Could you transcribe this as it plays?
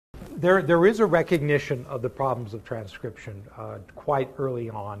there is a recognition of the problems of transcription quite early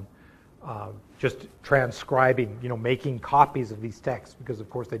on. Just transcribing, making copies of these texts, because of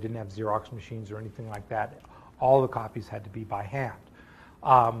course they didn't have Xerox machines or anything like that. All the copies had to be by hand.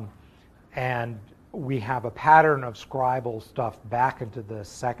 And we have a pattern of scribal stuff back into the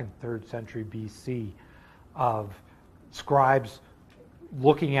 2nd, 3rd century BC of scribes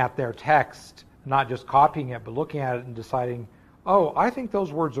looking at their text, not just copying it, but looking at it and deciding, oh, I think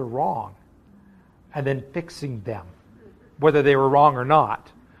those words are wrong, and then fixing them, whether they were wrong or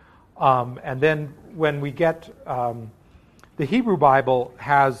not. And then when we get, the Hebrew Bible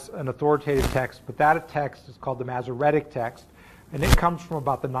has an authoritative text, but that text is called the Masoretic text, and it comes from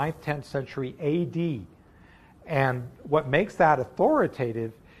about the 9th, 10th century AD. And what makes that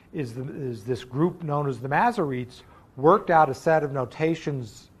authoritative is this group known as the Masoretes worked out a set of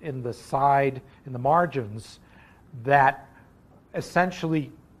notations in the margins, that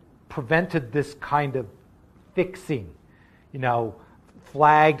essentially prevented this kind of fixing,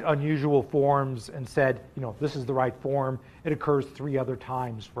 flagged unusual forms and said, this is the right form. It occurs 3 other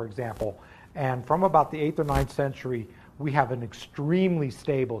times, for example. And from about the 8th or 9th century, we have an extremely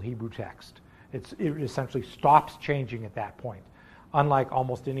stable Hebrew text. It essentially stops changing at that point, unlike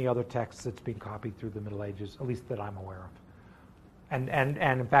almost any other text that's been copied through the Middle Ages, at least that I'm aware of. And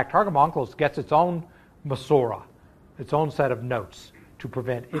in fact, Targum Onkelos gets its own Masorah, its own set of notes to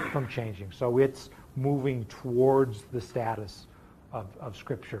prevent it from changing. So it's moving towards the status of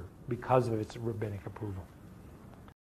Scripture because of its rabbinic approval.